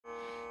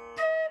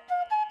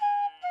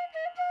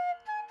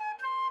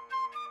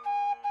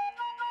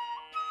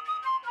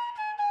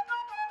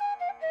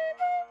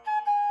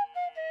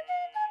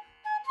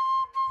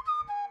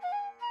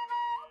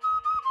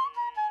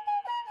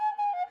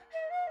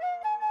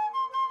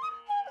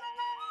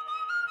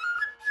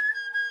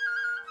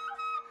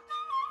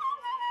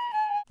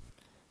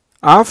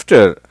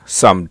After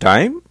some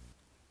time,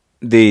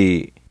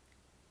 the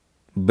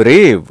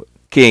brave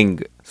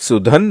king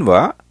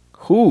Sudhanva,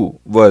 who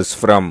was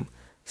from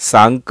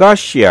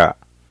Sankashya,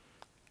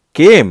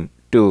 came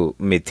to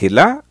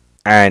Mithila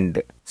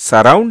and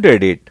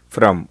surrounded it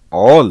from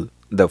all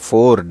the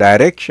four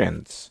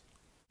directions.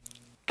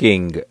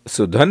 King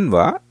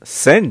Sudhanva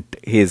sent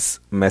his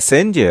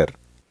messenger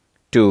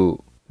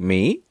to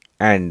me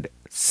and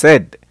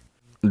said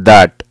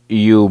that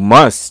you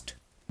must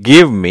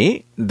give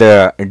me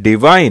the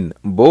divine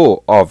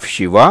bow of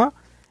Shiva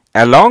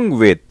along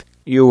with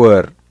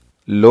your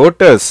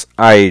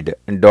lotus-eyed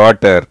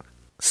daughter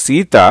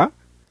Sita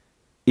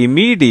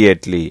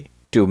immediately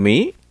to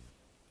me.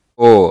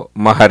 O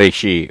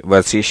Maharishi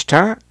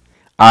Vasishtha,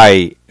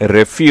 I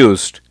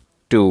refused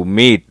to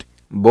meet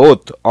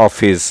both of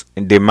his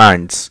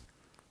demands.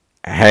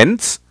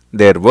 Hence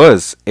there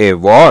was a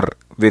war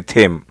with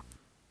him,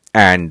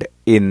 and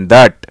in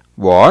that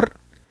war,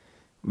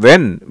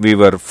 when we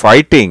were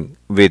fighting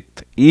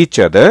with each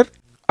other,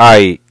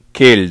 I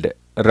killed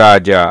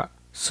Raja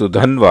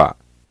Sudhanva.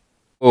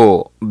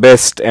 O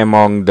best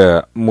among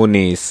the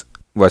Munis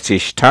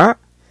Vasishtha,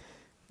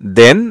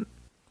 then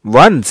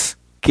once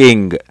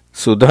King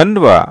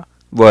Sudhanva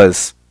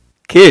was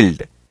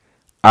killed,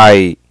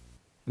 I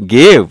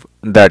gave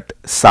that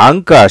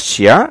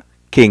Sankashya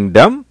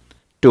kingdom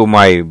to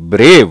my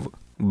brave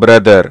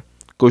brother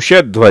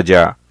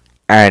Kushadhwaja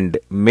and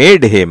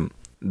made him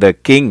the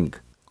king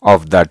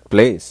of that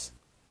place.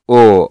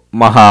 O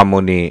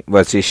Mahamuni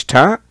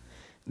Vasishtha,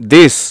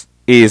 this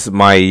is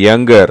my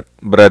younger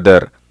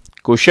brother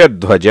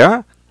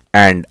Kushadhwaja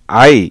and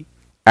I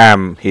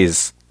am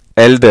his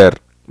elder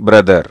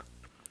brother.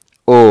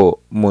 O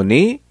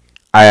Muni,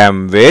 I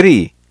am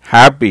very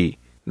happy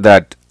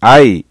that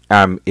I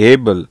am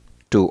able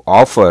to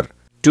offer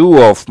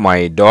two of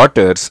my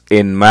daughters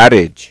in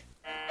marriage.